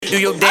Do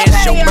your dance,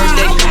 it's your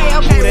birthday.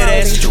 Move that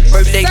ass, it's your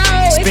birthday.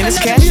 Spend this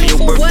cash for your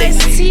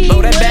birthday.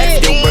 Blow that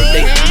back for your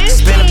birthday.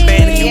 Spend a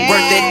band for your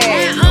birthday.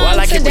 Oh, I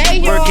like it when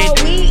you work it.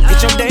 Get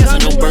your dance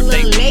on your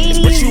birthday.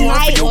 It's what you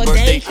want for your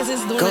birthday.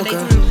 Go,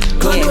 girl.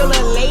 We're gonna do a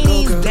little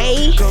ladies'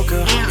 day.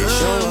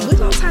 And we're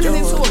gonna turn it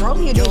into a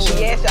Rolly edition.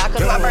 Yes, y'all,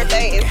 because my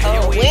birthday is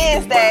on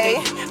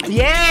Wednesday.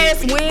 Yes,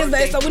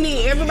 Wednesday. So we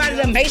need everybody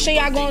to make sure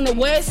y'all go on the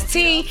West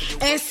T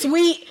and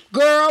Sweet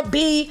Girl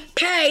B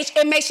page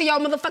and make sure y'all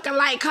motherfucking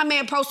like,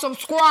 comment, post,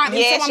 subscribe.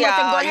 Yes, and tell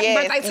my y'all.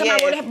 birthday, tell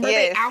my happy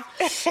birthday.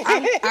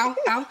 Ow.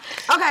 Ow.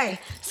 Okay,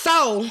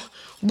 so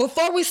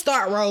before we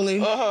start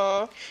rolling,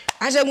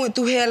 I just went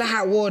through hell and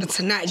hot water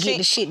to not get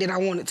the shit that I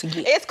wanted to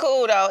get. It's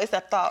cool though. It's a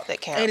thought that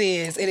counts. It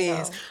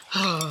is.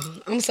 Oh,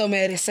 I'm so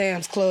mad at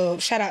Sam's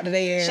Club. Shout out to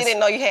their ass. She didn't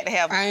know you had to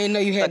have. I didn't know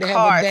you had to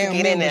have a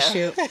damn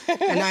membership,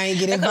 and I ain't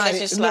get invited. They could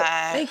let you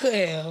slide. They could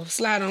have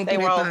slide on. They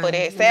through wrong that for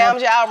thing. that.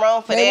 Sam's, y'all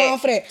wrong for that. They wrong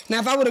for that. Now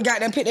if I would have got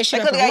them, picked that shit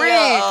They up could and have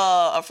ran.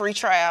 got you a free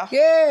trial.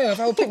 Yeah, if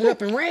I would picked it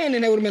up and ran,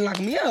 then they would have been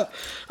locking me up.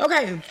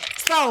 Okay,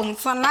 so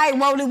tonight,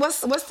 Rolly,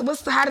 what's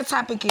how the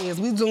topic is?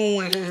 We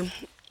doing.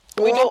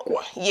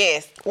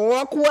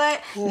 Awkward,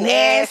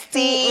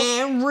 nasty,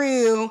 and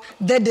real.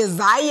 The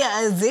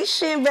desire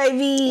edition,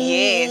 baby.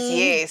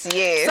 Yes.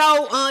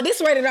 So,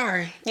 this rated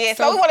R. Yeah,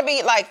 so we want to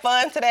be like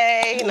fun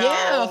today, you know,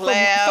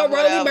 laugh, for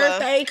Rolly's whatever.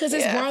 birthday, because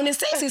it's grown and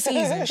sexy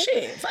season.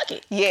 Shit, fuck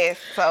it. Yes,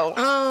 so.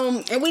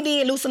 And we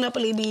did loosen up a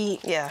little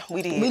bit. Yeah,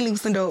 we did. We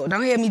loosened up.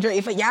 Don't have me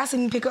drink. If y'all see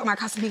me pick up my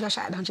Casablanca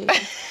shot, don't you?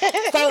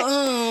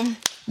 So,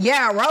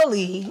 yeah,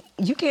 Rolly,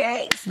 you can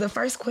ask the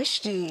first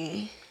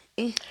question.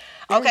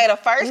 Okay, the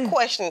first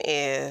question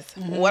is,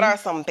 what are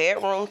some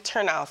bedroom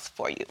turnoffs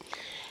for you?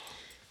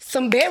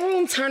 Some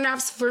bedroom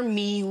turnoffs for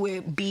me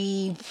would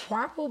be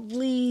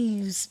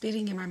probably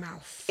spitting in my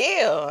mouth.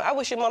 Ew, I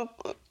wish your mom,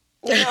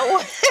 you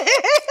know.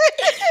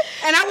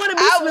 And I want to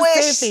be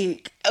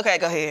specific. Okay,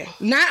 go ahead.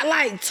 Not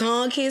like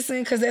tongue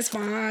kissing, because that's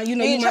fine. You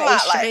know, you talking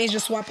might about, exchange or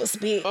swap a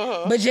spit.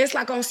 But just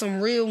like on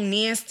some real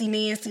nasty,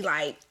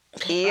 like...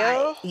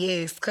 Yeah.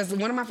 Yes, because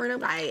one of my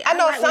friends like... I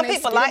know like some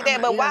people like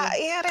that, but why?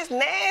 Yeah, that's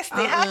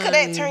nasty. How could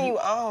that turn you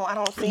on? I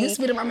don't see. You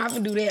spit in my mouth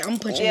and do that, I'm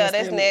punching Yeah,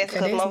 that's nasty,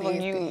 because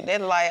motherfucker, you,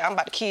 that's like, I'm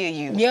about to kill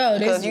you. Yeah,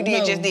 because you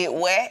just did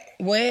what?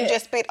 What? You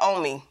just spit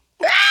on me.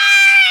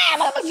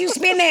 Motherfucker, you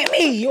spitting at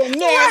me. You a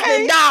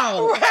nasty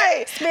dog.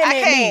 Right.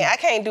 I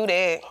can't do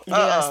that.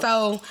 Yeah,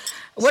 so...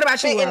 What about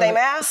spit you? In their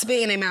mouth?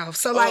 Spit in their mouth.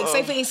 So, like,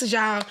 say for instance,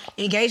 y'all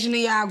engaging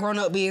in y'all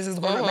grown-up business,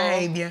 grown-up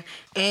behavior,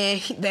 and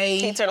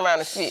he turn around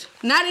and spit.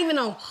 Not even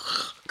on,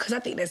 because I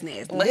think that's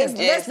nasty. But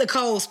that's the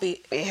cold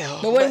spit. Ew,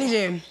 but what if he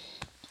just,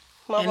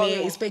 and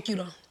they expect you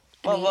to,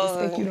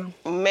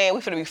 man,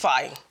 we finna be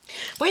fighting.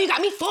 Well, you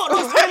got me fucked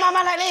up. Turn my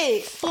mouth like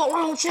that. Fuck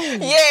wrong with you.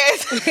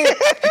 Yes.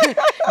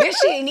 This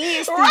shit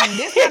nasty. Right.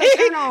 This not a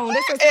turn on.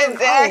 This a turn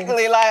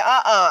exactly. on. Like,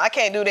 I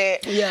can't do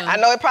that. Yeah. I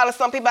know it probably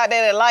some people out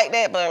there that like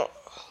that, but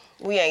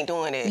we ain't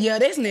doing it. Yeah,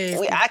 that's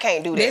nasty. I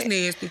can't do that. That's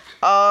nasty.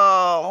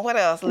 What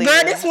else, Lisa?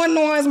 Girl, this one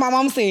noise my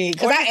mom said.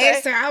 Because I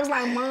asked say? her, I was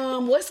like,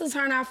 Mom, what's the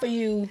turn out for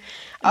you?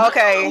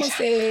 Okay.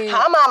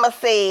 Her mama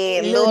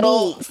said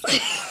little.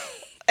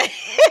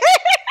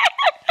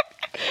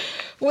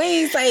 We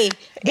ain't say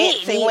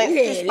Itsy went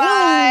to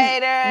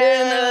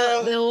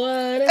spider. The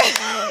water.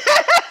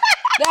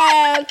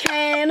 Down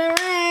can the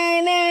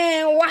rain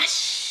and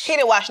wash. He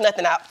didn't wash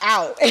nothing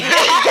out.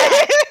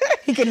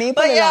 He couldn't even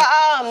put but it yeah,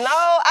 out.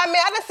 No. I mean,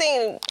 I done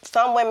seen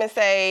some women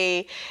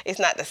say it's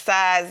not the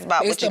size, it's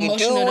about what you can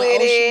do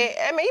with it.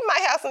 I mean, you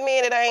might have some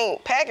men that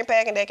ain't packing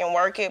that can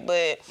work it,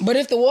 but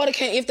if the water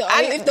can't, if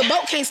the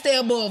boat can't stay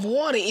above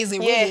water, is it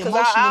really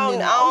emotional in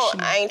the ocean?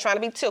 I ain't trying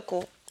to be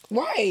tickled.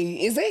 Right,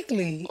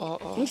 exactly.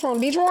 I'm trying to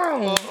be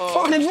drowned.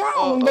 Trying to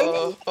drown,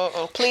 baby.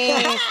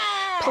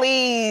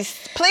 Please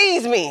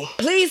me.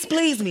 Please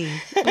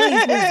me. But I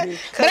ain't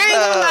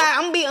gonna lie,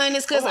 I'm gonna be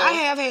honest, because I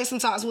have had some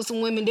talks with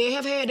some women. They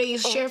have had their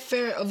share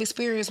of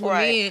experience with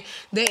men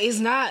that is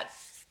not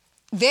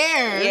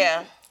there.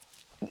 Yeah.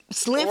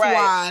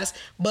 Length-wise,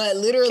 but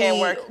literally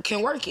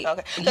can work it.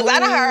 Okay. Because I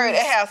done heard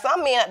they have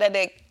some men out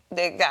there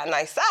that got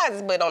nice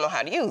sizes but don't know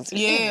how to use it.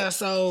 Yeah,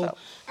 so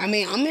I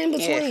mean, I'm in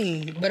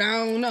between, but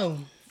I don't know.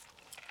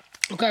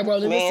 Okay, bro,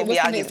 what's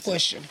the next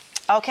question?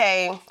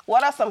 Okay,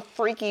 what are some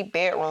freaky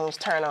bedrooms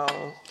turn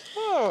on?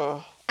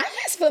 I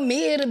guess for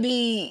me it'll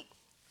be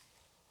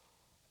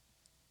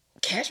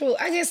casual.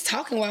 I guess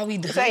talking while we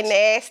do it. Say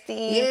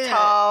nasty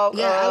talk.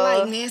 Yeah, I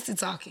like nasty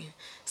talking.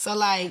 So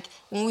like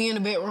when we in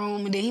the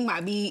bedroom and then he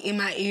might be in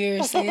my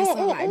ear saying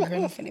something like,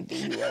 "Girl, I'm finna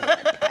beat you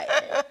up." Like,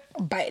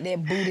 bite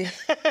that booty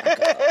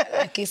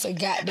like it's a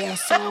goddamn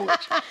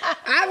sandwich.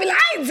 I be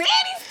like,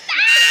 "Daddy,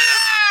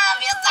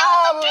 stop! You're so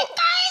fucking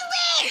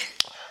crazy."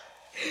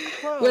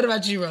 What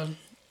about you, Ron?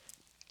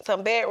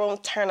 Some bedroom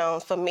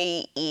turn-ons for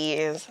me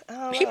is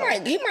he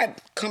might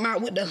come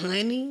out with the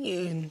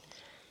honey and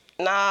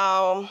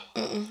no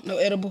no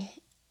edible.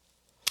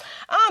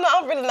 I don't know.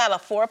 I'm really not a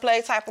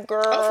foreplay type of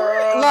girl. Oh, for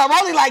real? No, I'm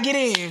only like get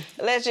in.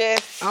 Let's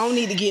just. I don't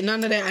need to get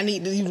none of that. I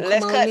need to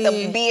let's cut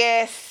the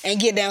BS and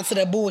get down to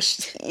the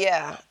bullshit.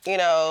 Yeah, you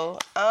know.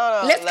 I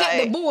don't know. Let's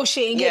cut the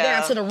bullshit and get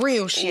down to the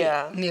real shit.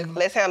 Yeah, nigga.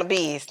 Let's handle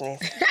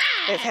business.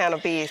 Let's handle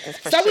business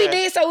for so sure. We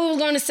did. So we was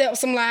going to set up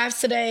some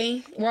lives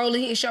today.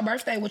 Rolly, it's your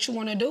birthday. What you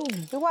want to do?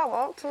 Do I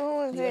want to?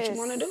 Who is this? What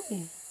you want to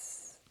do?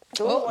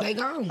 They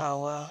gone.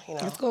 Oh well, you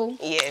know. That's cool.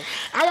 Yes.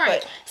 All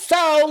right.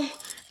 So,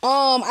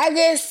 I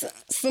guess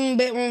some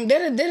bedroom.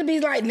 That'll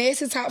be like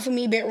nasty talk for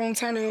me. Bedroom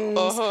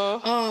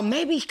turn-ons.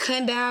 Maybe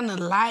cutting down the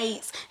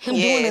lights. Him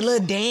doing a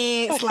little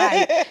dance.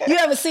 Like you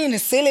ever seen the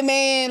Silly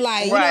Man?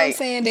 Like you know what I'm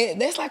saying?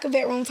 That's like a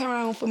bedroom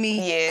turn-on for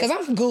me. Yeah. Cause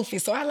I'm goofy,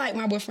 so I like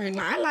my boyfriend.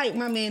 I like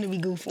my man to be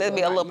goofy. That'd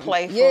be a little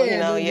playful. Yeah, you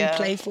know. Be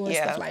playful and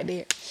stuff like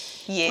that.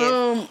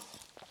 Yeah.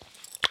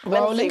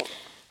 Rolling.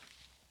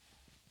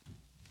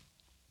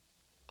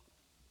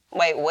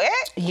 Wait,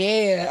 what?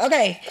 Yeah.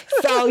 Okay.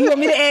 So you want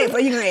me to ask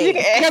or you gonna ask? You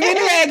can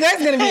ask.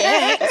 That's gonna be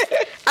asked.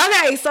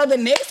 Okay. So the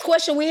next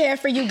question we have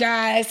for you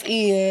guys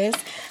is: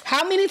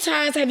 how many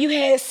times have you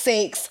had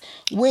sex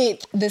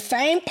with the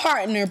same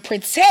partner,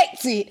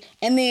 protected,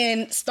 and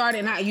then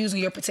started not using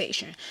your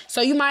protection?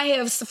 So you might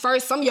have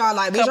first. Some of y'all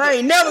like, bitch, I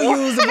ain't never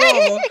used it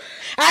before.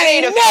 I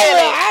ain't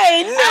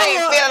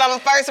feel it on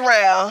the first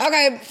round.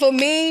 Okay. For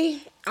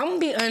me, I'm gonna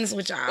be honest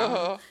with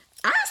y'all.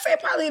 I say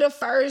probably the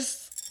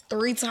first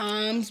 3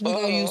 times we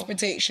gonna use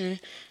protection.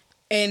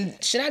 And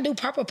should I do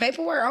proper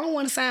paperwork? I don't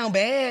want to sound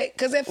bad.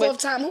 Because that 4th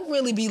time, who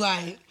really be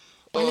like,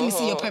 well, let me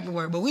see your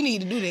paperwork. But we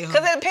need to do that.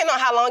 Because it depends on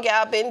how long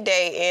y'all been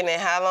dating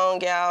and how long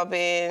y'all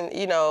been,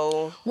 you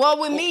know. Well,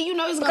 with me, you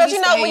know, it's going to be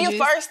because, you know, when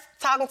you first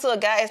talking to a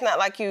guy, it's not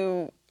like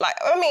you, like,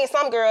 I mean,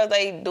 some girls,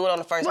 they do it on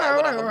the first night,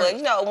 whatever. But,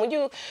 you know, when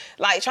you,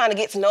 like, trying to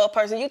get to know a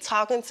person, you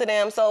talking to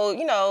them. So,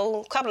 you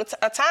know, a couple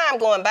of time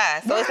going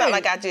by. So it's not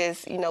like I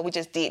just, you know, we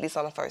just did this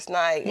on the first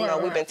night. You know,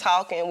 we've been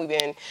talking. We've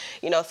been,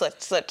 you know,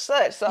 such.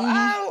 So,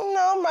 I don't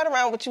know. I'm right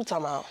around what you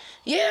talking about.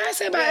 Yeah, I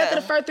said about after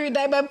the first 3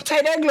 days, but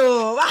take that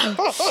glove out.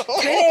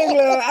 Take that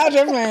glove out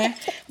your man.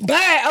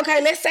 But,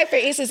 okay, let's say, for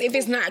instance, if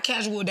it's not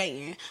casual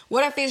dating.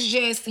 What if it's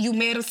just you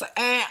met us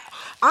and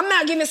I'm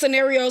not giving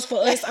scenarios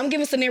for us. I'm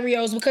giving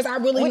scenarios because I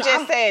really know.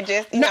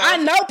 I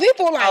know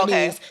people like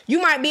this. You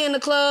might be in the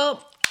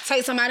club,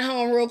 take somebody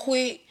home real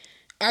quick.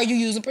 Are you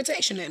using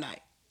protection that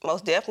night?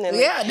 Most definitely.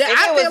 Yeah, if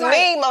it was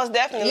me, most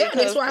definitely. Yeah,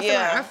 that's what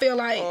I feel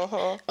like.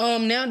 I feel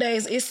like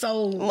nowadays it's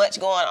so much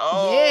going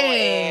on.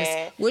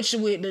 Yes, which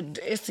with the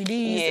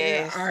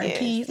STDs,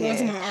 RIPs.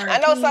 I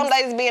know some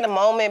ladies be in the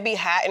moment, be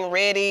hot and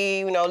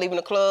ready, you know, leaving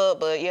the club.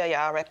 But yeah,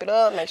 y'all wrap it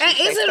up. Make sure and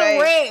is it a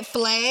red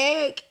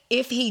flag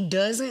if he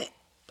doesn't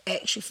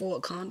ask you for a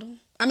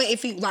condom? I mean,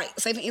 if he, like,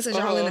 say for instance,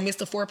 y'all in the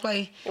midst of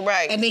foreplay,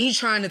 right? And then he's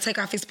trying to take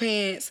off his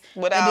pants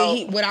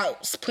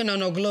without putting on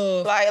no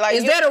glove. Like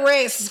is that a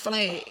red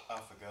flag? I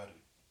forgot it.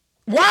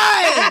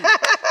 Right.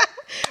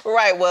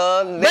 Right.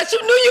 Well, but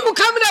you knew you were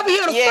coming up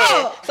here to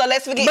fuck. So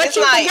let's forget this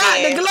night. But you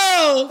forgot the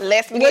glove.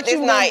 Let's forget this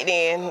night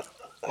then.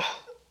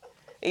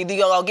 Either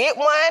you gonna get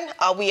one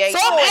or we ain't. So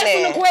I'm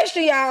asking the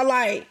question, y'all.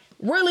 Like,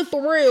 really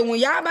for real,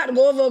 when y'all about to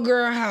go over a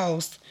girl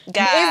house, is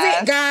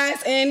it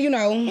guys and you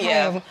know,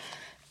 however,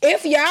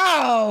 if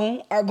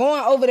y'all are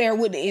going over there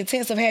with the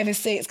intent of having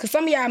sex, because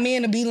some of y'all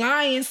men will be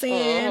lying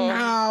saying,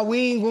 nah,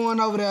 we ain't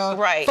going over there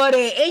for that.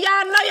 And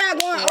y'all know y'all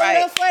going over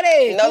there for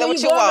that. You know that what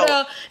you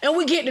want. And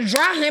we get the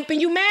dry hump and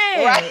you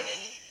mad. Right.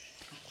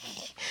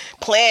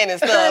 Playing and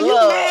stuff. You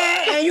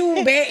mad and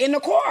you back in the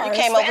car. You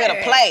came over here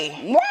to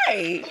play.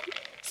 Right.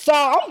 So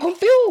I'm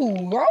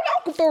confused.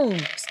 I'm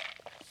confused.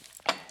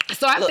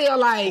 So I feel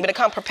like... You better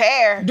come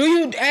prepared. Do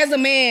you, as a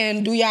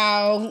man, do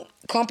y'all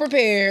come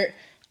prepared?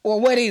 Or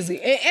what is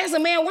it? And as a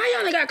man, why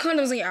y'all ain't got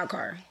condoms in y'all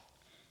car?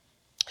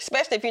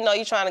 Especially if you know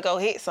you're trying to go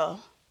hit some.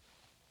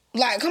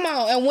 Like, come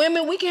on. And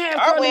women, we can have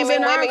condoms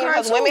in our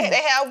car too. Women,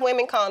 they have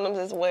women condoms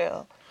as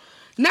well.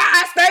 Now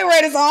I stay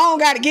ready, so I don't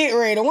got to get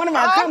ready. One of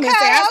my comments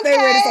say I stay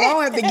ready, so I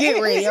don't have to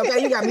get ready.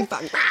 Okay, you got me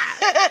fucked.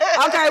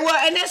 Okay,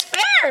 well, and that's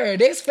fair.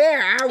 That's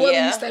fair. I'd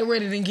rather you stay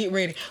ready than get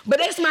ready. But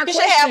that's my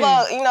question. You should have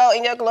a, you know,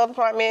 in your glove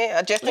compartment,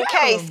 a just in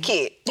case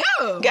kit.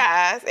 Yeah.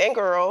 Guys and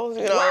girls,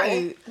 you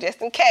know,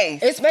 just in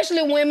case.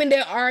 Especially women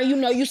that are, you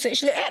know, you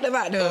sexually active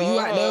out there. You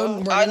out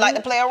there. Or you like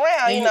to play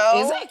around, you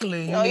know.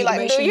 Exactly. You know, you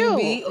like to do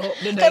you.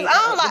 Because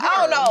I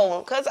don't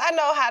know. Because I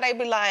know how they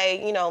be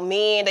like, you know,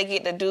 men, they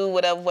get to do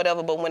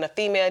whatever. But when a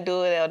female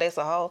do it, that's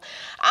a whole.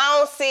 I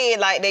don't see it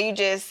like that. You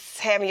just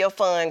having your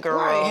fun, girl.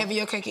 Right, having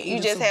your cake and eating.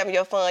 You just having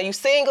your fun. You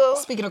single.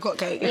 Speaking of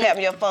cupcake. You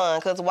having your fun.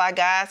 Because why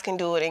guys can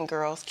do it and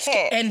girls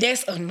can't. And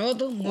that's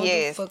another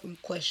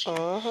motherfucking question.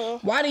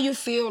 Why do you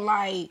feel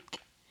like,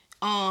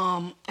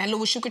 and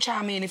Louis, you could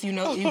chime in if you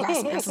know you got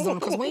some answers on it.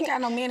 Because we ain't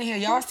got no men in here.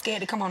 Y'all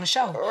scared to come on the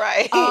show.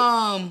 Right.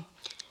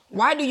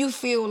 Why do you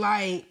feel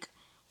like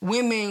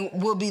women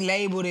will be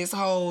labeled as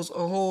hoes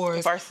or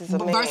whores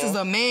versus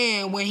a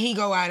man when he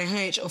go out and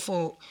hunch or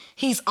fuck?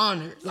 He's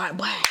honored. Like,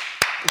 why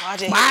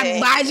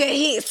just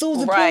hit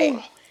Susie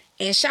Pooh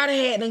and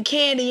Shawty had them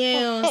candy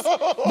yams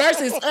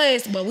versus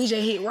us, but we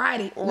just hit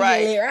Roddy. Right.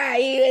 We just hit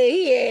Roddy.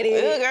 He had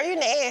it. Ooh, girl, you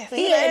nasty.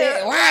 He had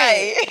that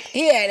right.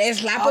 He had that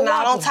slap. Oh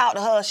no, don't talk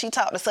to her. She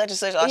talked to such and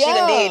such. Or she Yeah.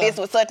 done did this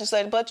with such and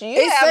such. But you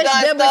It's have such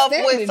done double stuff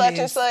with such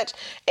and standardness. such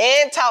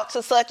and talked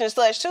to such and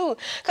such too.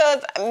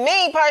 Cause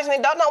me personally,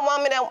 don't no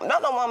woman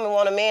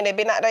want a man that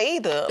been out there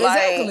either.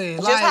 Exactly.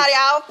 Like, just how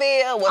y'all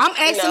feel. What, I'm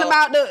asking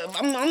about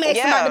I'm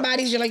asking about the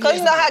bodies you like. Cause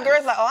you know how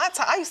girls like, oh,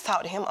 I used to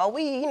talk to him. Oh,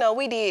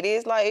 we did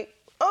this. Like,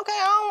 okay,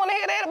 I don't want to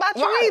hear that about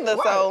you either.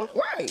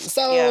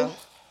 So yeah.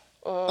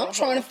 I'm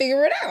trying to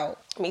figure it out.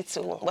 Me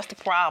too. What's the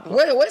problem?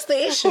 What's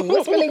the issue?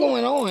 What's really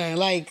going on?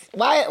 Like,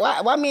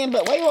 why men?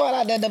 But why you all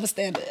out there double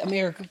standard,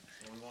 America?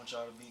 We want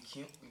y'all to be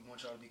cute. We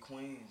want y'all to be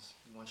queens.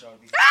 We want y'all to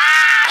be.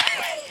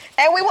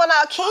 And we want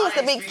our kings I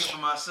to be. ain't speaking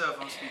for myself.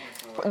 I'm speaking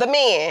for The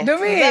men. The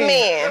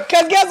men.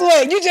 Because Cause guess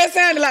what? You just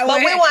sounded like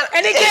But one. we want-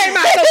 and it came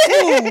out so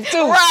smooth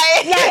too.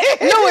 Right.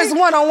 Like Lewis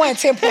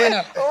 1-on-1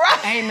 10.0. Right.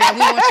 Hey man, we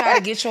want y'all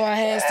to get your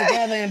hands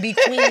together and be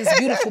queens,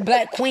 beautiful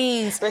black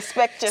queens.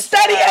 Respect your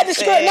Study at the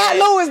script, not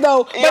Lewis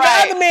though, but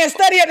Right. the other man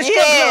study at the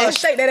script. Yes. Girl,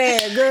 shake that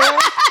ass, girl.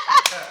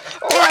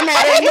 Run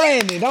that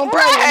money. Don't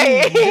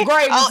play with me. The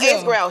grave On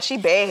yourself. Instagram, she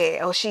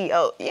bad.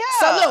 Yeah.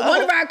 So look,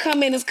 one of our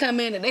commenters come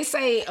in and they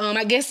say,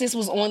 I guess this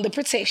was on the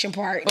protection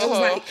part. It was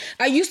like,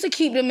 I used to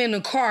keep them in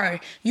the car.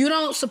 You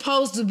don't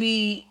supposed to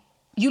be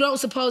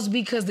because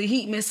the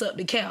heat mess up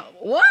the cow.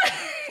 What?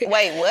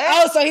 Wait, what?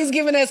 Oh, so he's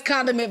giving us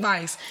condom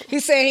advice.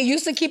 He's saying he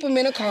used to keep him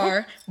in the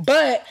car,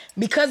 but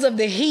because of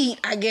the heat,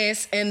 I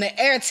guess, and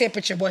the air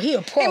temperature, boy, he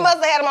a pro. He must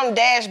have had him on the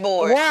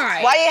dashboard.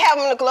 Right. Why you have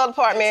him in the glove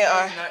department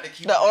or not to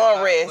keep the it in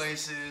hot armrest?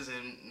 places,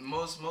 and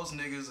most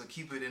niggas will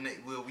keep it in.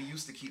 We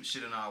used to keep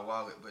shit in our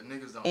wallet, but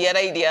niggas don't. Yeah,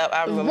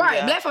 I remember. Right,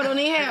 that. black folk don't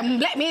even have,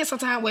 black men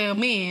sometimes, well,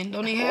 men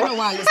don't even have no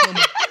wallets no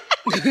more.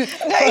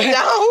 They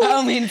don't. I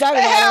don't mean to talk They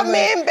about have it,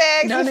 men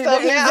bags but- and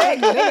stuff now.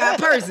 Exactly, they got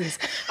purses.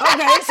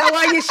 Okay, so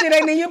why your shit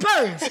ain't in your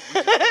purse?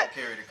 We don't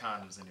carry the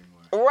condoms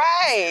anymore.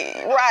 Right.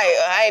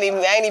 I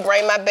ain't even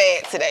bring my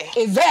bag today.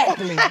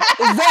 Exactly. I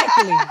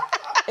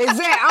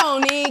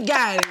don't even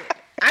got it.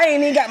 I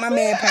ain't even got my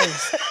man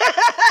purse.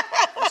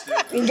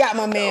 He got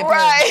my man purse.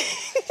 Right.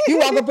 You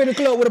walk up in the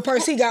club with a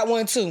purse, he got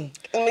one too.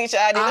 Meet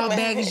y'all All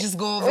baggage just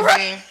go over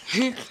Right.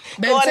 there.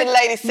 Go in the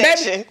ladies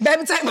section.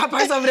 Baby, take my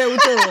purse over there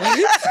with yours.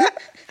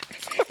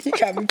 You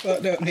got me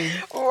fucked up, man.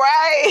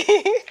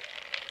 Right.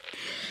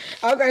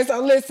 Okay, so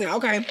listen.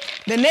 Okay,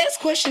 the next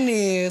question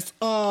is,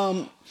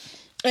 and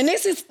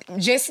this is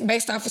just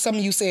based off of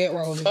something you said,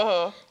 Rosie,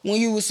 when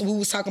we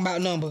was talking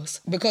about numbers,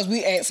 because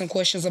we asked some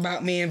questions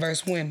about men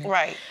versus women.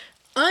 Right.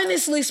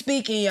 Honestly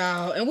speaking,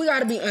 y'all, and we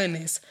gotta be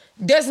honest,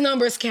 does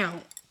numbers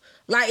count?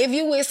 Like if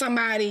you with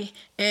somebody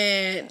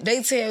and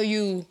they tell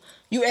you,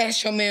 you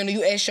ask your man or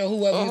you ask your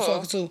whoever you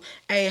talking to,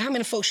 hey, how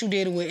many folks you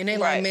did it with? And they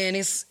like, Right. man,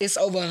 it's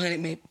over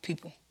 100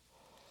 people.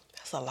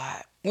 That's a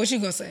lot. What you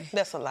gonna say?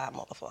 That's a lot,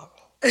 motherfucker.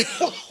 I'm be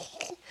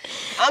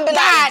God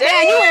like, damn,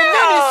 damn, you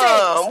invented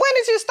sex. when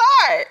did you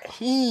start?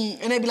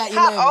 And they be like,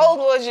 11. How old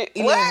was you?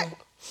 11. What?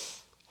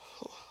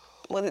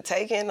 Was it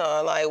taken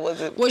or like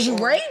was it? Was you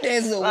raped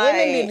as a Like,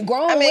 women and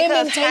grown I mean,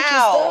 women 'cause taking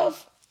how?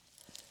 stuff?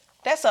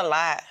 That's a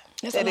lot.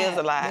 That's That is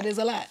a lot. That is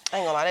a lot. I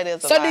ain't gonna lie, that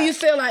is a So lot. do you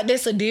feel like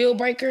that's a deal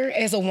breaker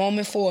as a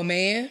woman for a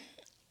man?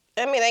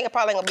 I mean, they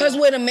probably gonna be. Because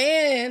with a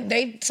man,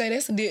 they say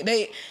that's a deal.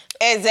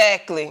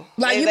 Exactly.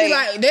 Like you be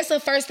like, that's the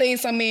first thing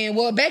some men.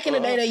 Well, back in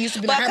the day, they used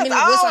to be like, how many?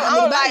 I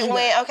don't bodies like you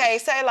when got? okay,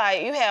 say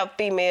like you have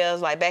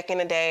females like back in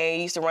the day,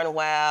 you used to run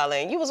wild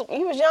and you was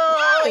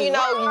young, you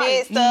know, you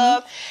did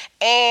stuff,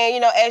 and you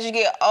know as you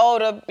get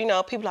older, you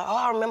know people like, oh,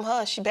 I remember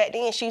her. She back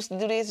then she used to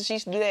do this and she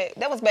used to do that.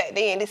 That was back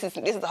then. This is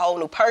a whole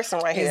new person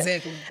right here.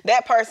 Exactly.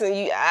 That person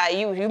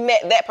you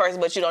met that person,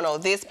 but you don't know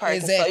this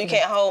person, so Exactly. you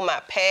can't hold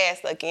my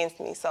past against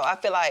me. So I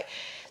feel like.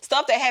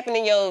 Stuff that happened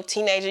in your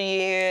teenager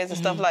years and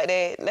stuff like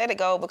that, let it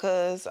go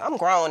because I'm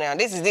grown now.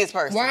 This is this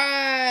person.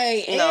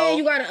 Right. You And know.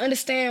 you gotta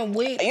understand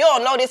You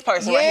don't know this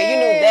person right here. You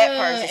knew that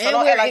person. So and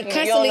don't we're act like you don't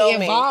constantly know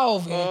me.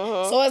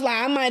 evolving. So it's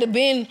like I might have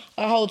been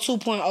a whole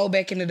 2.0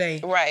 back in the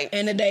day. Right.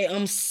 And today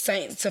I'm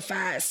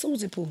sanctified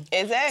Susie Poo.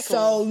 Exactly.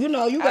 So, you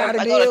know, you gotta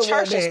I deal go to with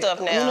church that. and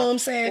stuff now. You know what I'm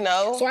saying? You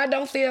know? So I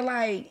don't feel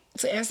like,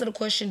 to answer the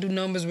question, do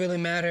numbers really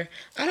matter?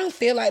 I don't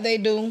feel like they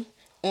do.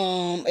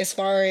 As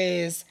far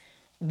as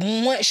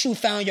once you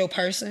found your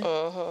person,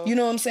 you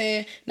know what I'm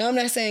saying? Now I'm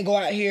not saying go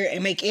out here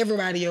and make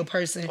everybody your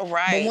person,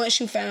 Right. but once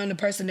you found the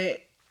person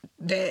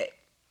that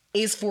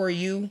is for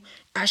you,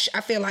 I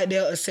feel like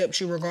they'll accept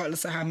you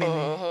regardless of how many.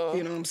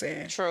 You know what I'm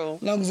saying? True.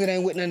 As long as it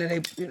ain't with none of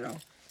they, you know,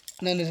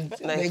 none of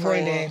their They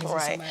granddaddies or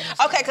right.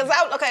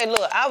 somebody. Okay,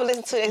 look, I was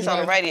listening to this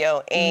on the radio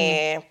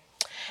and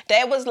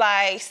they was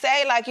like,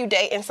 say like you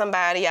dating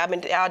somebody,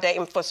 y'all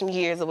dating for some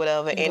years or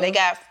whatever, and they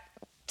got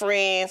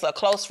friends or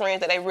close friends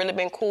that they really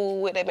been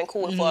cool with, they've been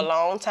cool with for a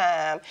long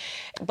time,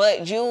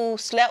 but you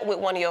slept with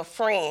one of your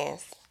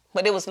friends,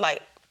 but it was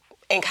like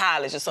in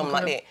college or something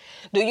like that.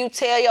 Do you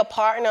tell your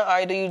partner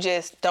or do you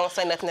just don't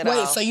say nothing at all?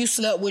 Wait, so you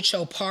slept with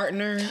your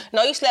partner?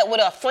 No, you slept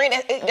with a friend.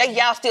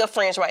 Y'all still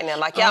friends right now.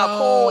 Like, y'all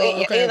cool.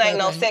 It ain't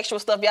no sexual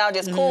stuff. Y'all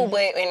just cool,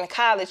 but in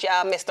college,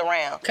 y'all messed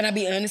around. Can I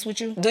be honest with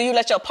you? Do you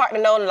let your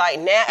partner know, like,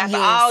 now, after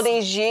all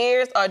these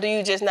years, or do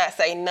you just not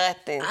say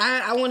nothing?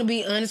 I want to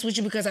be honest with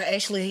you because I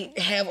actually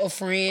have a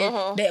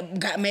friend that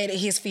got mad at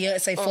his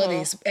fiance for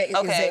this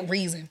exact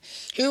reason.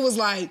 He was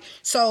like,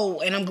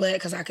 so, and I'm glad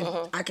because I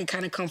could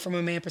kind of come from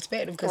a man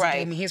perspective because he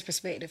gave me his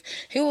perspective.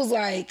 He was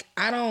like,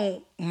 I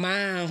don't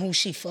mind who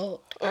she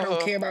fucked. I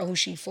don't care about who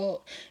she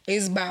fucked.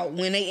 It's about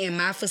when they in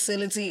my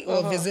facility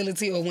or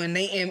facility or when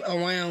they in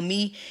around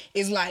me.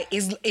 It's like,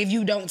 if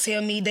you don't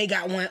tell me, they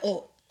got one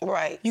up.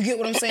 Right. You get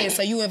what I'm saying?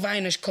 So you invite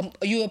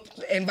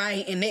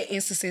in that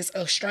instances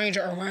a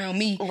stranger around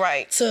me,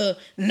 right, to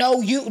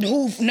know you,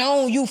 who've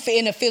known you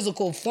in a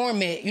physical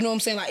format. You know what I'm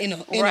saying? Like in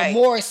a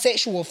more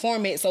sexual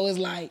format. So it's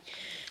like,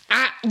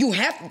 you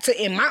have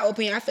to, in my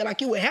opinion, I feel like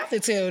you would have to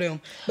tell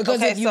them.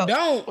 Because if you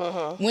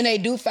don't, when they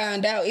do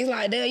find out, it's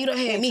like, damn, you done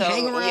had me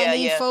hang around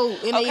these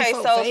folk. Okay,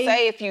 so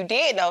say if you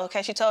did know,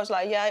 okay, she told you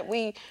like, yeah,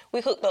 we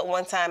hooked up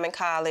one time in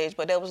college,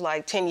 but that was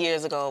like 10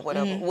 years ago or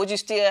whatever. Would you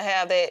still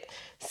have that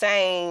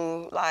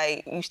same,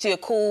 like, you still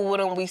cool with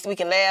them? We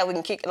can laugh, we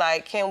can kick,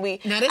 like, can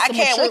we?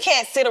 We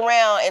can't sit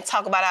around and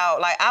talk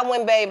about like, I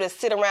wouldn't be able to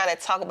sit around and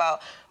talk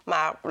about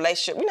my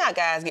relationship. You know how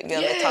guys get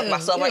together and talk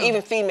about stuff, or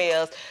even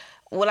females.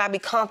 Would I be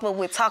comfortable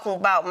with talking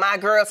about my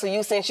girl to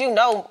you since you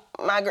know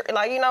my girl?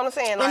 Like, you know what I'm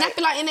saying? Like, and I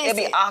feel like in that it'd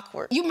be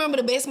awkward. You remember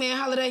the Best Man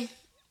Holiday?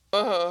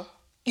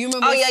 You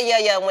remember? Oh,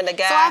 yeah, when the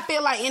guy... So I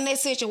feel like in that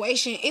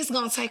situation, it's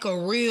going to take a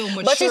real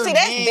mature But you see,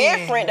 that's man.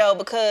 different, though,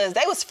 because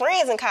they was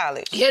friends in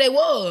college. Yeah, they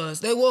was.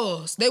 They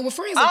were friends all in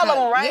college. All of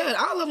them, right?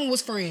 Yeah, all of them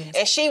was friends.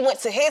 And she went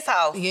to his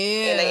house.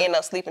 Yeah. And they ended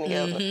up sleeping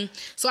together.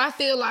 So I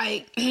feel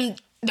like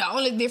the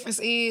only difference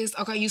is,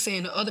 okay, you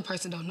saying the other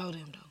person don't know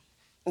them, though.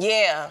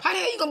 Yeah. How the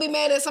hell you gonna be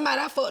mad at somebody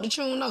I fucked that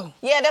you don't know?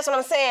 Yeah, that's what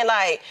I'm saying.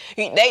 Like,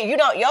 you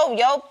don't,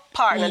 your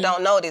partner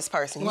don't know this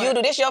person. Right. You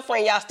do, this your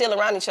friend, y'all still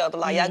around each other.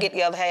 Like, y'all get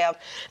together, have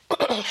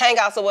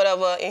hangouts or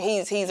whatever, and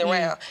he's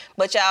around.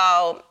 But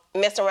y'all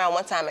messed around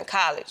one time in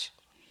college.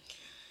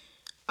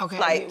 Okay.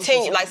 Like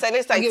 10, like say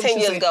this like 10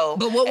 years ago.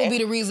 But what would be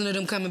the reason of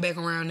them coming back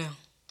around now?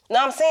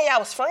 No, I'm saying y'all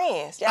was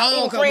friends. Y'all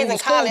even friends in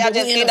college. Y'all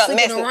just end up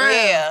messing around.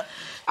 Yeah.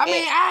 I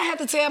mean, I had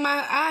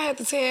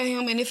to tell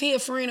him, and if he a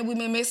friend and we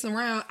been messing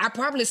around, I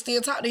probably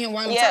still talk to him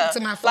while I'm talking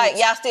to my folks. Like,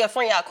 y'all still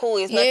friends, y'all cool,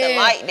 it's nothing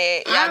like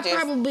that. I'll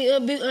probably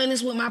be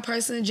honest with my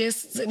person,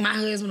 just my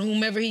husband,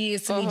 whomever he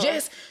is to me,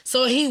 just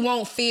so he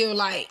won't feel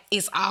like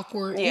it's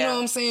awkward. You know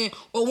what I'm saying?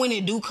 Or when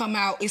it do come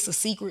out, it's a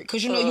secret.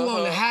 Because, you know, you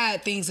only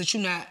hide things that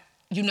you're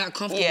not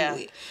comfortable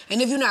with. And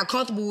if you're not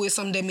comfortable with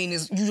something, that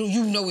means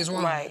you know it's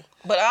wrong. Right.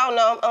 But I don't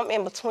know, I'm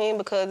in between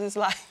because it's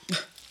like...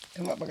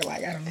 That motherfucker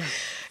like, I don't know.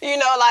 You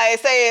know, like,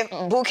 say if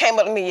Boo came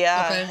up to me,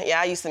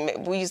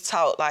 we used to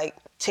talk like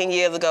 10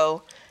 years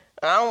ago.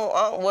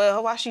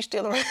 Well, why she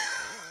still around?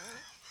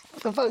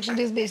 The fuck she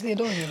this bitch still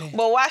doing it?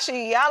 But why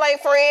y'all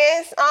ain't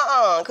friends?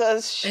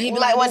 Cause she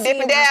like one dip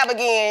and dab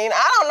again.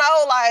 I don't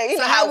know, like,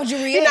 so how would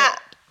you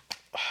react?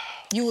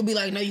 You would be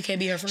like, no, you can't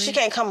be her friend. She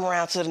can't come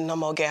around to the no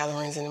more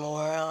gatherings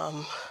anymore.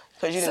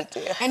 Cause you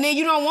didn't. And then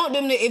you don't want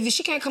them to, if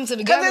she can't come to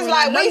the gathering,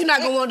 like, you're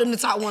not gonna want them to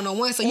talk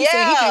one-on-one. So you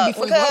said he can't be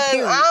friends with her,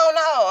 period. I don't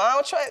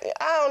know.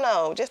 I don't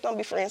know. Just don't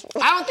be friends with her.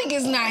 I don't think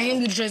it's not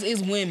him you trust, it's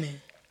women.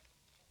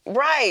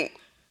 Right.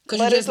 Cause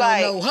you just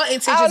don't know. Her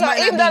intentions might not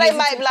be even though they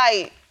might be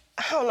like,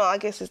 I don't know, I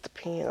guess it's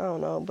depends. I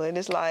don't know. But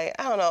it's like,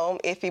 I don't know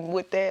if he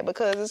with that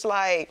because it's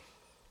like,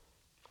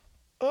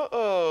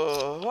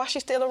 why she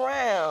still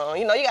around?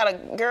 You know, you got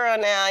a girl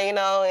now, you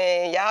know,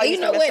 and y'all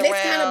used to mess around.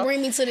 That's kind of bring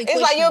me to the question.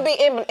 It's like you'll be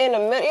in the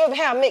middle, you'll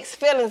have mixed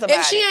feelings about it.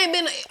 If she ain't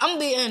been, I'm gonna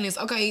be honest,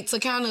 okay, to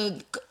kind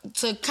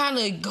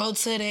of go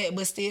to that,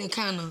 but still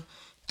kind of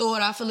throw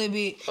it off a little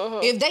bit.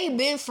 If they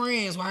been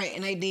friends, right,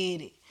 and they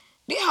did it,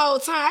 this whole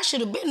time I should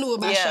have been knew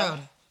about Shawty.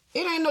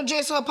 It ain't no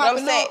just her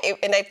popping up.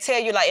 And they tell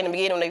you like in the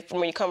beginning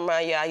when you come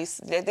around,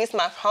 this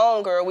my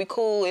homegirl, we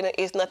cool, and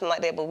it's nothing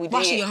like that. But we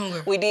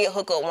did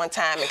hook up one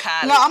time in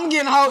college. No, I'm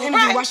getting a whole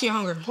interview. Why she a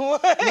hunger?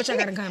 What y'all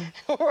got in common?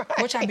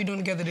 What y'all be doing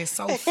together that's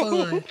so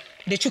fun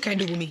that you can't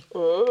do with me?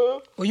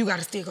 Or you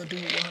gotta still go do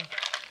it with her.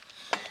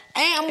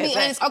 And I'm gonna be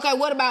honest. Okay,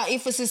 what about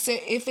if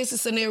it's a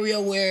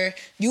scenario where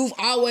you've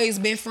always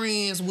been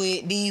friends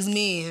with these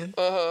men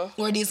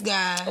or these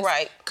guys,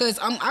 right? Because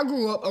I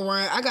grew up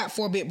around. I got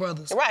 4 big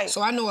brothers, right?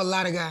 So I know a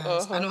lot of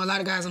guys. I know a lot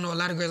of guys. I know a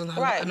lot of girls.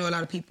 I know a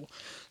lot of people.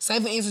 Say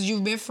for instance,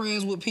 you've been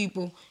friends with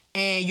people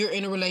and you're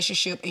in a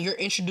relationship and you're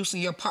introducing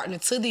your partner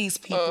to these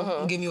people.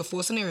 I'm giving you a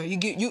full scenario.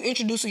 You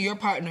introducing your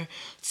partner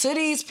to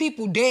these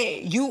people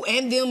that you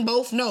and them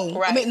both know.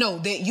 Right. I mean, no,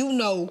 that you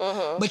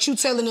know, but you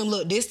telling them,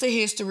 look, this the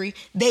history.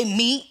 They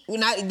meet,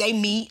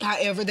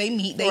 however they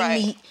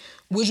meet.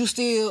 Would you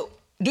still,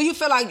 do you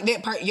feel like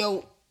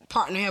your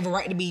partner have a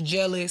right to be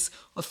jealous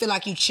or feel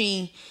like you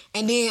cheating?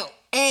 And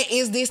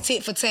is this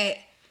tit for tat?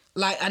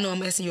 Like, I know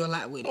I'm asking you a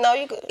lot with it. No,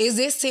 you good. Is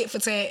this tit for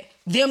tat?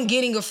 them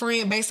getting a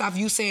friend based off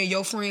you saying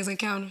your friends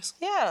encounters?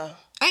 Yeah.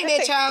 Ain't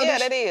that childish? Yeah,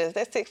 that is.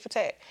 That's tick for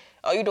tack.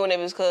 Oh, you doing it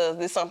because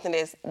this something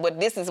this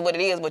is what it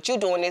is, but you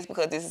doing this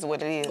because this is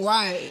what it is.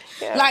 Right.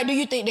 Yeah. Like, do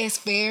you think that's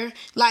fair?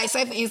 Like,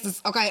 say for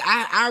instance, okay,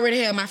 I already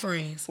have my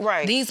friends.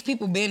 Right. These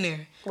people been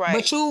there. Right.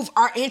 But you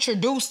are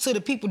introduced to the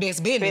people that's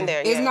been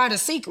there. It's yeah. not a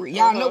secret.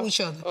 Y'all know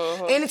each other.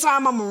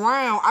 Anytime I'm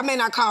around, I may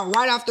not call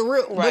right off the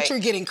rip, but you're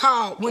getting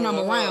called when I'm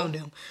around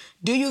them.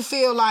 Do you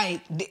feel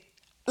like,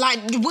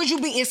 would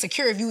you be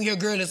insecure if your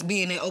girl is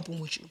being that open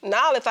with you?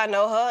 Now, if I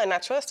know her and I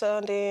trust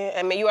her, then,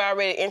 I mean, you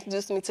already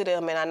introduced me to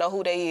them and I know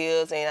who they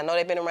is and I know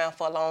they've been around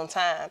for a long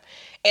time.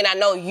 And I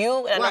know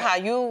you and I know how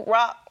you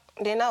rock,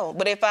 then no.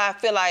 But if I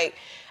feel like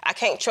I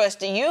can't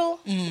trust you,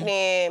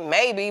 then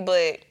maybe,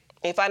 but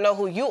if I know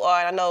who you are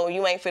and I know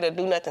you ain't finna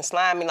do nothing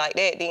slimy like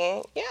that,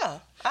 then yeah.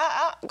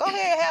 I go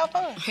ahead and have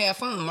fun. Have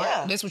fun, right?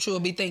 Yeah. That's what you'll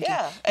be thinking.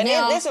 Yeah. And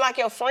now, then this is like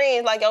your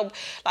friends,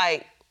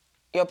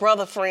 your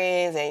brother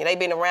friends, and they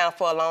been around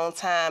for a long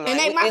time. And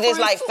like, they my it's just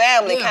like friends too.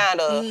 family Yeah. kind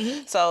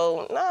of.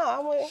 So no, I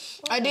wouldn't.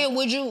 And then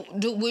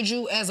would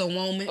you as a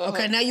woman?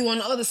 Okay, now you on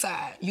the other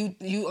side. You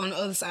on the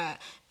other side.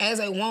 As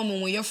a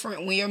woman, when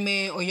your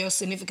man or your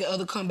significant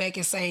other come back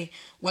and say,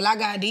 "Well, I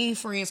got these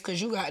friends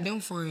because you got them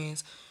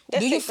friends."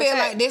 That's do you feel 6%.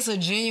 like that's a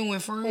genuine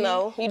friend?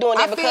 No, you doing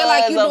that I because feel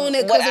like you of doing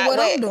it because of what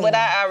I'm doing. What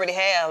I already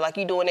have, like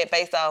you doing it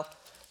based off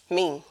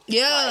me.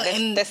 Yeah, like,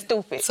 and that's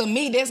stupid. To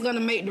me, that's gonna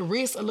make the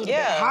risk a little bit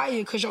higher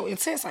because your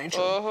intents ain't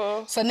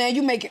true. So now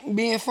you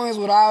being friends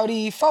with all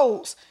these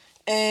folks,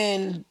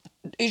 and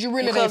is you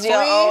really because their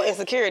your friend? own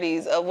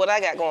insecurities of what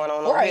I got going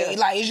on over Right, here.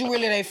 like is you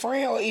really their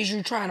friend or is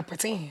you trying to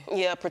pretend?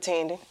 Yeah,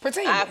 pretending.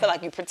 Pretending. I feel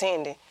like you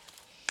pretending.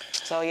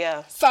 So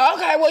yeah. So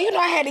okay, well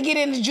I had to get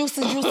into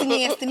juicy,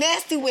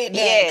 nasty with that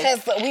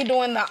Yes. because we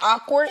doing the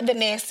awkward, the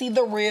nasty,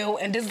 the real,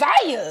 and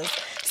desires.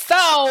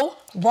 So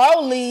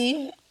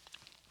Rolly,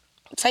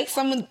 take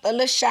a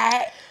little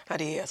shot. I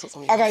did. That's what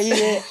some. Okay, you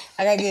did.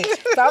 Okay, good.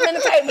 So I'm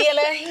gonna take me a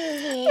little.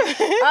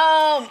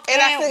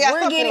 And I still got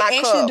something in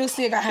my cup. Do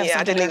still got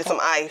I just needed some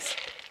ice.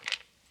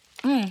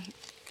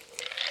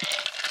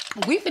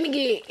 We finna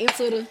get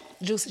into the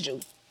juicy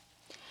juice.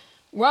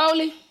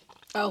 Rolly.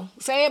 Oh,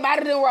 say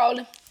everybody to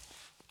Rolly.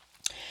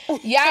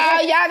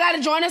 Y'all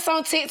gotta join us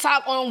on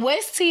TikTok on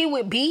West T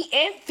with B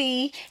and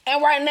V.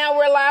 And right now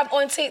we're live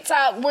on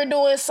TikTok. We're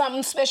doing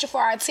something special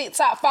for our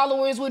TikTok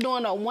followers. We're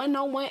doing a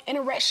one-on-one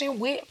interaction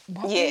with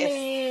Rolly.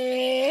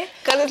 Yes.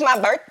 Cause it's my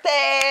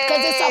birthday. Cause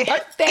it's our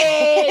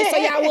birthday. So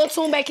y'all will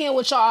tune back in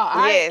with y'all. All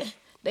right? Yes.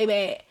 They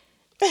bad.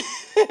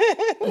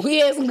 We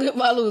had some good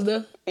followers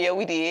though. Yeah,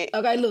 we did.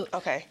 Okay, look.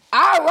 Okay.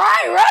 All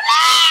right, Rolly.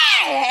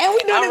 And we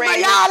doing it for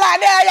ready. y'all out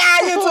there,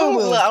 y'all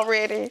YouTubers. Look, I'm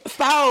ready.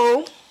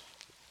 So,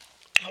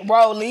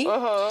 Rolly,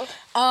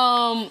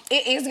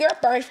 it is your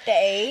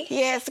birthday.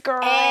 Yes,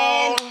 girl.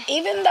 And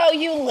even though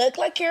you look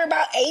like you're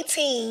about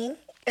 18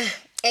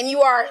 and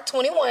you are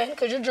 21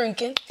 because you're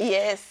drinking,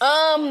 yes.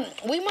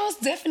 we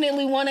most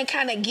definitely want to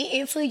kind of get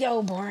into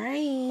your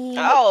brain.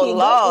 Oh, You go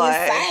Lord.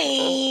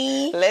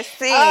 insane. Let's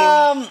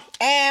see.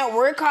 And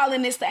we're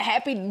calling this the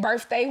Happy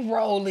Birthday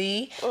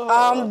Rolly,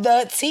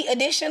 the tea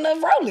edition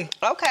of Rolly.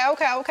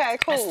 Okay,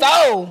 cool.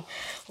 So,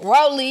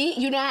 Rolly,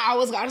 I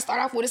always got to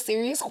start off with a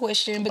serious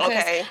question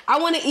because I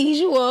want to ease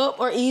you up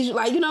or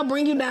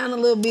bring you down a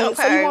little bit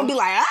so you won't be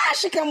like,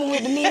 she coming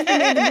with the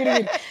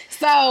knee.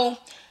 So,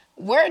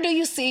 where do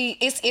you see,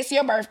 it's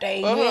your birthday.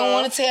 You don't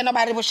want to tell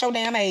nobody what your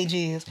damn age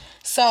is.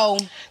 So.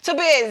 To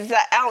be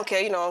exact, I don't care.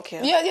 I don't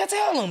care. Yeah,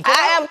 tell them.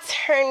 I am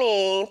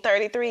turning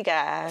 33,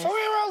 guys. For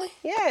real, Rolly?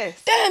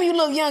 Yes. Damn, you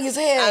look young as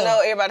hell. I know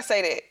everybody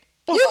say that.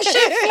 You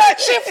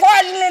shit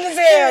fraudulent as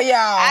hell, y'all.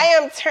 I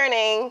am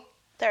turning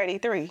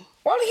 33.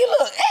 Rolly, you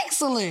look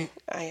excellent.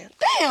 I am.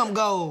 Damn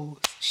goals.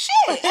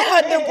 Shit. And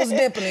her dimples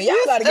dimpling. Y'all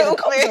gotta get a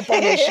couple up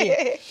on this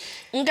shit.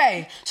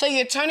 Okay, so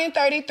you're turning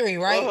 33,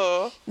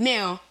 right?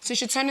 Now, since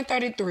you're turning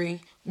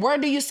 33, where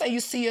do you say you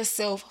see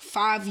yourself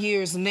 5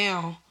 years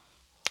now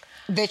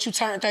that you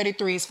turned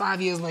 33 is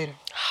 5 years later?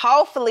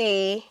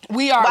 Hopefully.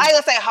 We are. But I ain't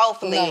gonna say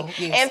hopefully. No,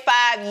 yes. In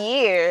 5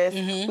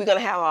 years, we're gonna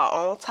have our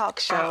own talk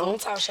show. Our own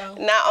talk show.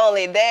 Not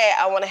only that,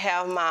 I wanna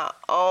have my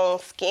own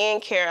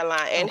skincare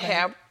line and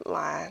hair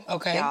line.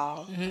 Okay.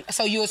 Y'all.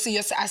 So you'll see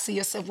I see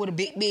yourself with a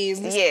big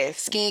business.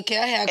 Yes.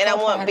 Skincare, hair. And I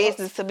want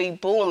business to be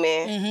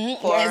booming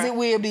for as it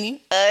will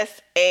be.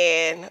 us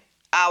and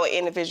our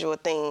individual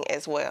thing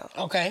as well.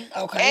 Okay.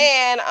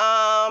 And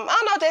I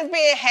don't know, just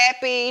being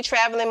happy,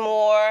 traveling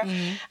more,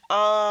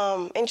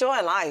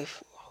 enjoying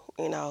life,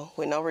 with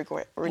no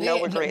regrets.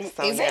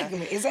 So,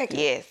 exactly.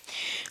 Yes.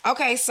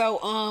 Okay,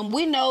 so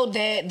we know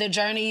that the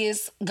journey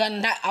is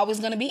not always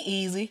gonna be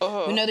easy.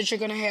 We know that you're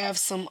gonna have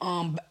some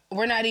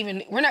we're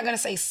not gonna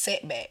say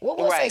setback.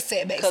 We'll say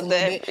setbacks a little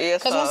bit.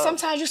 Because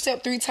sometimes you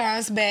step 3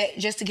 times back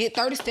just to get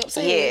 30 steps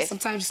ahead. Yes.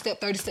 Sometimes you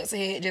step 30 steps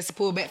ahead just to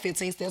pull back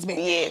 15 steps back.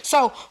 Yes.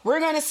 So we're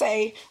gonna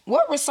say,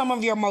 what were some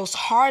of your most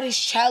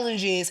hardest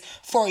challenges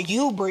for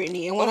you,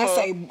 Brittney? And when I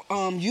say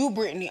you,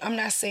 Brittney, I'm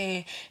not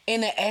saying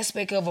in the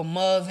aspect of a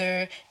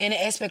mother, in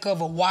the aspect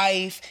of a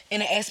wife, in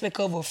the aspect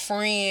of a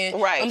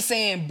friend. Right. I'm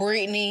saying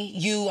Brittney,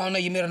 you. I don't know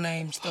your middle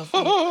name stuff.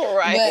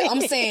 Right. But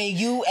I'm saying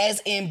you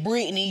as in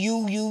Brittney,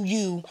 you.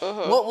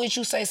 What would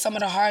you say some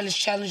of the hardest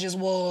challenges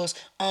was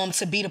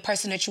to be the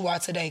person that you are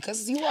today?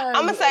 Because you are.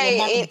 I'm gonna say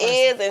it person.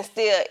 is and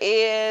still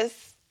is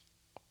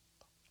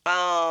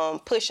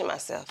pushing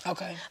myself.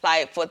 Okay.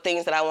 Like for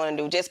things that I want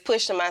to do, just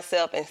pushing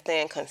myself and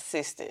staying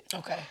consistent.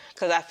 Okay.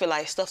 Because I feel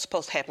like stuff's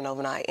supposed to happen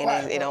overnight,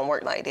 and it don't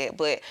work like that.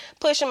 But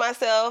pushing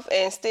myself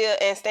and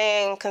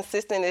staying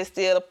consistent is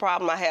still the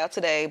problem I have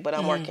today. But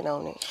I'm working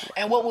on it.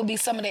 And what would be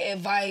some of the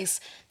advice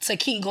to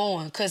keep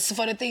going? Because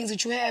for the things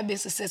that you have been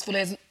successful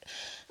as.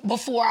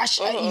 Before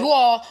you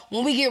all,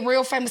 when we get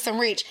real famous and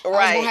rich, I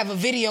was gonna have a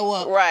video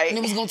up, and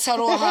it was gonna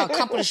tell all her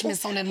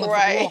accomplishments on that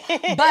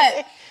motherfucking wall.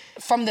 But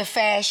from the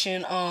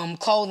fashion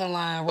clothing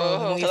line,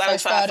 when you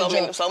first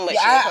started,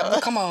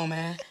 come on,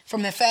 man.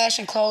 From the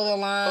fashion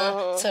clothing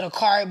line to the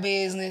card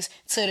business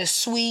to the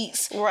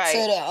sweets to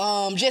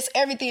the just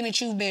everything that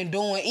you've been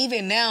doing,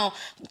 even now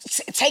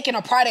taking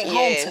a product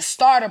home to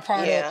start a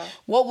product.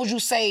 What would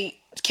you say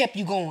kept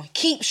you going?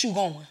 Keeps you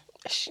going?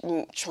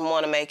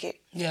 Want to make it.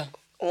 Yeah.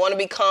 Want to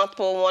be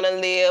comfortable, want to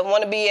live,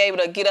 want to be able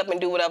to get up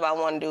and do whatever I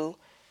want to do.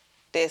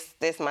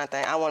 That's my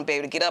thing. I want to be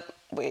able to get up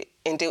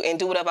and do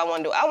whatever I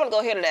want to do. I want to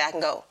go here today, I can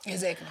go.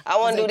 Exactly. I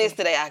want to do this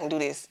today, I can do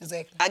this.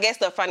 Exactly. I guess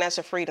the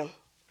financial freedom.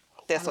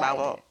 That's what I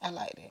want. I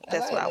like that.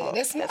 That's what I want.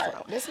 That's smart.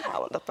 I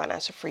want the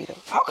financial freedom.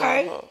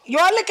 Okay.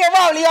 Y'all look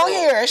at Rolly on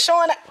here,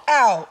 showing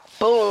out.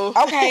 Boom.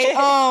 Okay.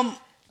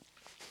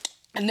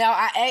 Now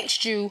I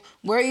asked you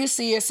where you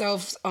see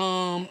yourself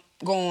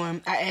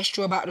going. I asked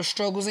you about the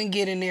struggles in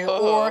getting there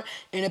or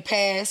in the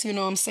past, you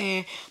know what I'm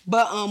saying?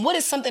 But what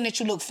is something that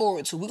you look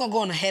forward to? We're going to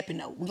go on a happy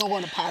note. We're going to go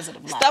on a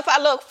positive light. Stuff I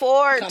look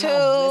forward to.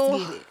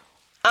 Let's get it.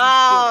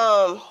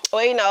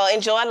 Well,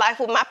 enjoying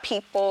life with my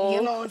people,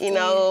 having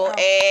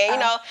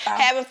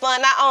fun.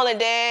 Not only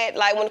that,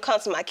 like when it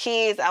comes to my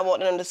kids, I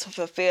want them to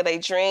fulfill their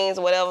dreams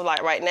or whatever.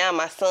 Like right now,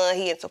 my son,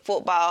 he into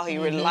football. He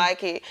really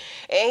like it.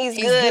 And he's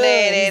good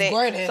at it.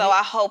 So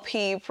I hope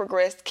he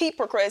keep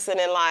progressing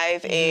in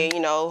life and,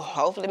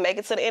 hopefully make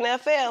it to the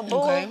NFL.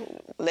 Boom. Okay.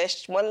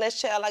 One less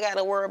child I got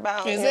to worry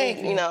about.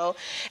 Exactly. And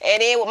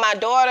then with my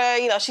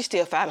daughter, she's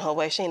still finding her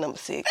way. She ain't number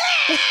 6.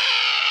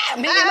 She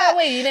don't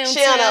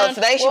know.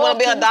 Today she want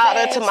to be a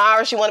doctor.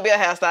 Tomorrow she want to be a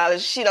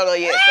hairstylist. She don't know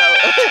yet.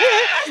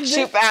 So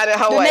she finding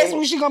her way. The next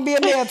week she gonna be a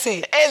nail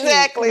tech.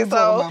 Exactly.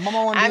 So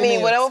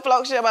whatever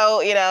floats your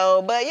boat,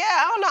 But yeah,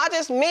 I don't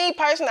know. Me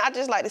personally, I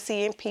just like to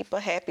see people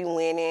happy,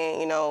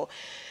 winning.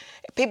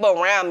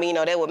 People around me,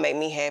 that would make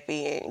me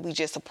happy, and we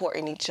just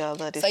supporting each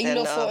other. So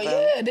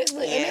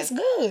that's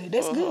good.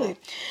 That's good.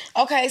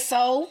 Okay,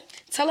 so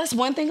tell us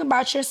one thing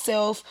about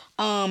yourself.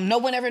 No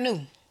one ever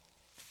knew.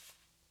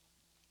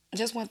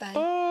 Just one thing.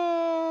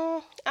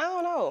 I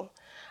don't know.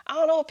 I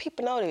don't know if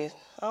people know this.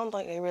 I don't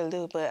think they really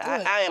do, but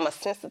I am a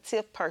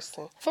sensitive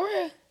person. For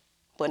real?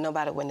 But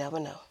nobody would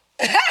never know.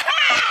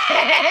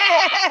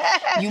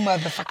 You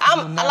motherfucker.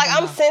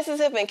 I'm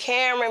sensitive and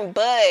caring,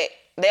 but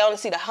they only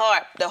see the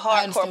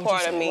hardcore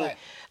part of me.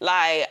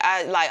 Right.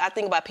 I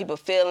think about people's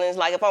feelings.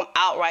 Like if I'm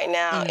out right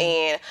now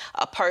and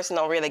a person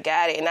don't really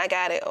got it and I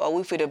got it, or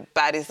we feel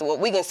about this,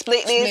 we can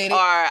split this, or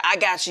I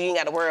got you. You ain't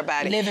got to worry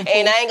about it.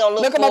 And I ain't gonna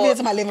look for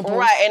my living proof.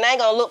 Right. And I ain't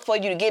gonna look for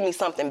you to give me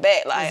something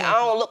back. Like I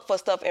don't look for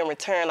stuff in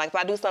return. Like if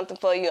I do something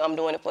for you, I'm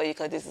doing it for you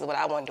because this is what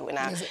I want to do, and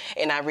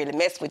I really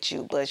mess with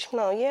you. But but you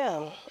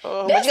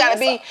gotta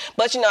be.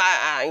 But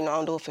I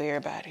don't do it for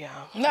everybody,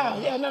 y'all.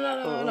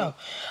 No.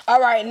 All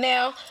right,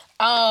 now.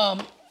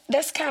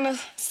 That's kind of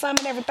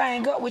summing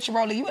everything up with you,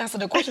 Rolly. You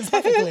answered the questions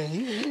perfectly.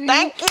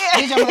 Thank you.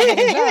 Did your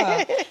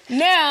motherfucking job.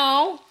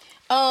 Now,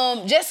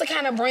 just to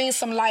kind of bring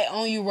some light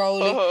on you,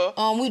 Rolly,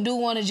 we do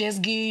want to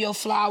just give you your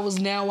flowers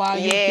now while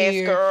you're here.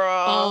 Yes,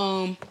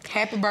 girl.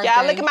 Happy birthday.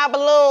 Y'all, look at my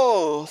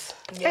balloons.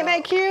 Yeah. Ain't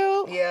that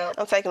cute? Yeah.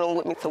 I'm taking them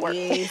with me to work.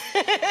 Yes.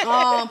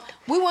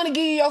 We want to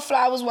give you your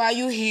flowers while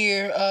you're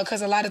here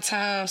because a lot of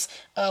times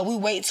we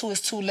wait till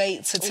it's too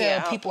late to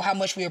tell people how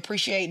much we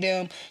appreciate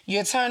them.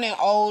 You're turning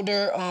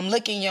older,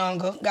 looking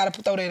younger. Got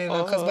to throw that in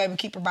there because, baby,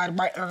 keep her body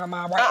right on her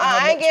mind.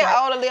 I ain't getting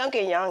older, I'm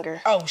getting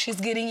younger. Oh,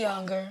 she's getting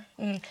younger.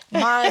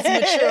 Mine's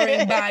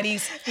maturing,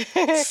 bodies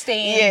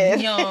staying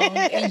young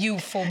and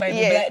youthful, baby.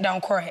 Yes. Black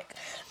don't crack.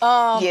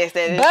 Yes,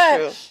 that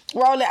is true.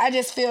 Rolly, I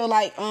just feel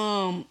like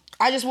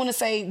I just want to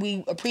say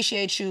we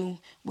appreciate you.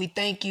 We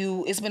thank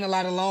you. It's been a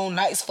lot of long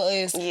nights for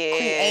us. Yes.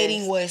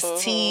 Creating was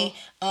tea.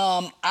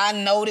 I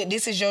know that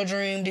this is your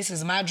dream. This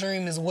is my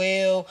dream as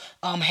well.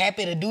 I'm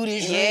happy to do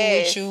this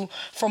dream with you.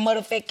 From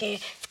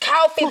motherfucking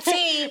coffee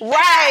tea.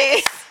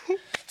 Right.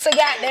 To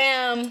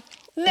goddamn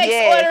Next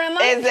order in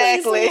line,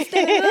 exactly. please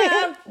stand in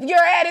line. Your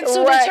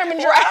attitude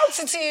determines your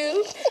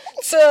altitude.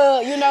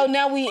 So,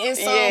 now we in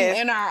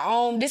in our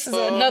own. This is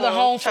another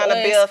home for us.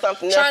 Trying to build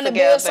something else Trying to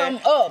together. build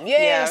something up.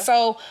 Yeah.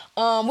 So,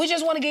 we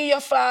just want to give you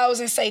your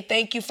flowers and say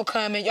thank you for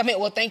coming.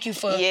 Thank you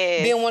for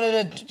being one of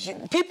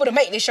the people to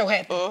make this show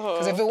happen.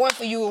 Because if it weren't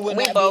for you, it would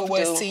not be a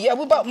West T. Yeah,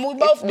 we both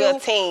do. We're a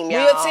team,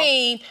 y'all. We're a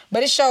team.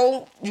 But this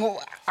show,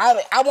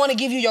 I want to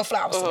give you your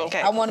flowers today.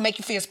 Okay. I want to make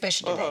you feel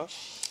special today.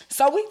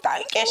 So we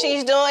thank you. And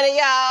she's doing it,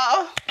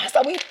 y'all.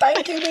 So we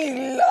thank you.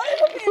 We love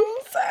you.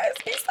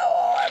 It's so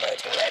hard,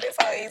 but you made it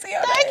so easy.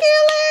 Thank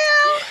you,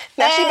 Lil.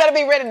 Now she better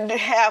be ready to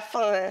have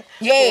fun.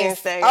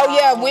 Yes. Wednesday,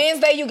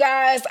 Wednesday, you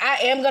guys. I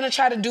am gonna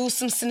try to do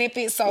some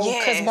snippets. So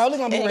because Broly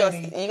gonna be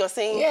ready. You gonna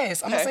sing?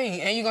 Yes, I'm gonna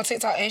sing, and you gonna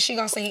TikTok, and she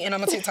gonna sing, and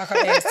I'm gonna TikTok her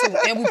ass too,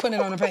 and we put it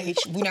on the page.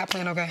 We not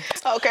playing okay.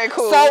 Okay,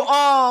 cool.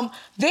 So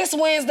this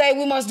Wednesday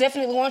we most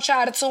definitely want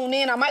y'all to tune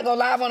in. I might go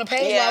live on the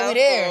page while we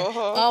there.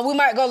 We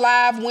might go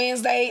live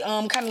Wednesday.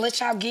 Kind of let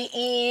y'all get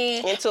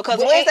because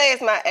Wednesday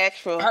is my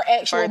actual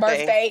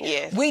birthday.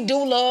 Yes. We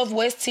do love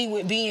West T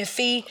with B and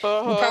Fee. We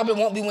probably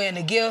won't be wearing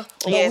the gear,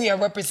 but we are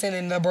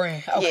representing the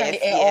brand.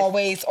 Okay,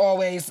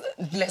 always,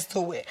 let's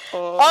do it.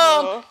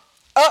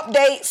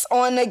 Updates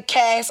on the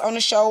cast, on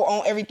the show,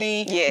 on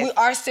everything. Yes. We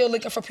are still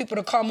looking for people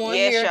to come on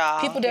here. Y'all.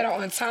 People that are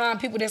on time,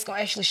 people that's going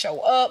to actually show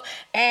up.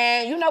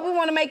 And, we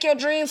want to make your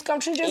dreams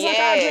come true just like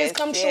our dreams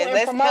come true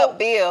and promote. Let's help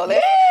build.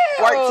 Let's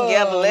work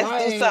together.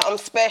 Let's do something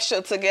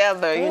special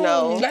together,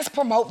 Let's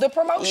promote the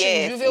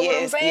promotions. You feel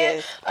what I'm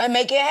saying? And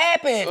make it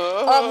happen.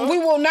 We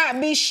will not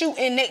be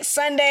shooting next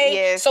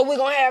Sunday. So we're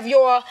going to have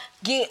your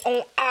get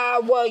on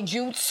our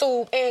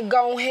YouTube and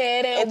go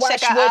ahead and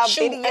watch what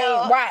you ain't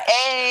watch.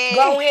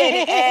 Go ahead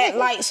and add,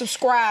 like,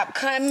 subscribe,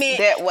 comment.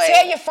 That way.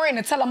 Tell your friend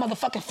and tell a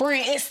motherfucking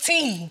friend it's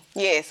T.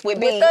 Yes,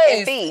 with us.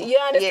 And B. You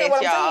understand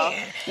what I'm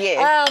saying?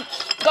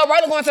 Yes. Go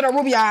right going to the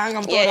Ruby Eye. I'm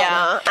going to throw it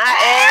out there.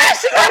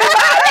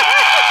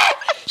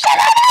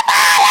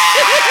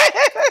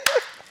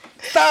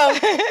 So,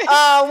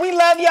 we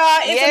love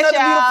y'all. It's another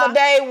beautiful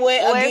day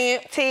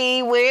with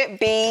T, with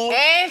B.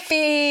 And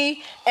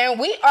Fee. And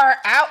we are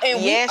out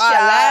and we are y'all.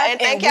 live. And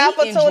thank y'all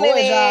for tuning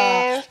in.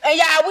 Y'all. And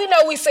y'all, we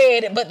know we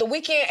said it, but the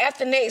weekend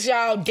after next,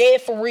 y'all,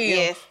 dead for real.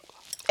 Yes.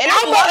 And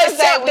I'm going to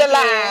accept the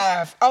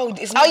live.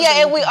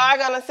 And we are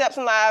going to accept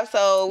some live.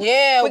 So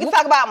we can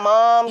talk about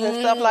moms and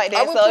stuff like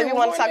that. So if you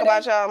want to talk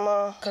about y'all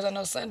mom. Because I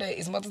know Sunday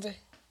is Mother's Day.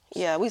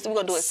 Yeah, we're going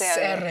to do it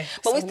Saturday.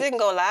 But we still can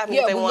go live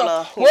if they want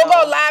to. We'll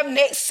go live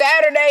next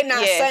Saturday,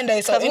 not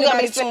Sunday. So we're going to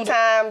be spending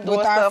time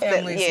doing stuff.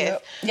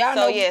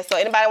 So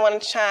anybody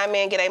want to chime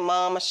in, get a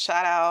mom a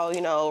shout out,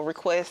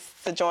 request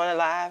to join a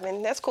live,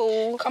 and that's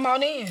cool. Come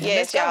on in.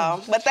 Yes,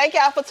 y'all. But thank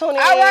y'all for tuning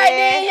in. All right,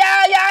 then,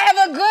 y'all. Y'all have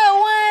a good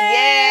one.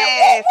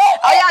 Yes.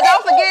 Y'all,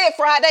 don't forget,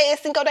 Friday is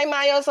Cinco de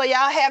Mayo, so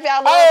y'all have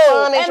y'all little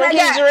fun and drink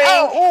your drink.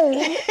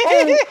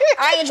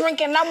 I ain't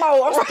drinking no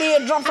more. I'm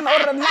still drinking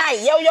over the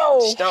night. Yo.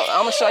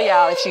 I'm going to show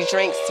y'all if she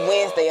drinks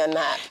Wednesday or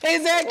not.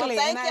 Exactly. Well,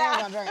 thank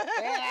y'all. I'm gonna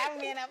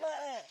drink.